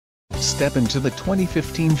Step into the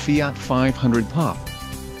 2015 Fiat 500 Pop.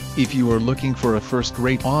 If you are looking for a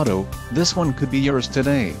first-rate auto, this one could be yours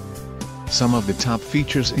today. Some of the top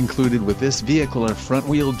features included with this vehicle are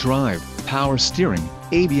front-wheel drive, power steering,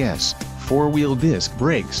 ABS, four-wheel disc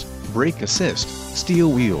brakes, brake assist,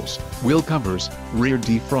 steel wheels, wheel covers, rear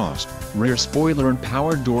defrost, rear spoiler and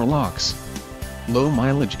power door locks. Low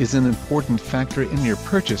mileage is an important factor in your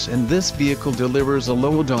purchase, and this vehicle delivers a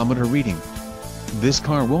low odometer reading. This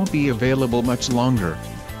car won't be available much longer.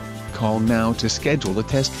 Call now to schedule a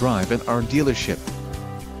test drive at our dealership.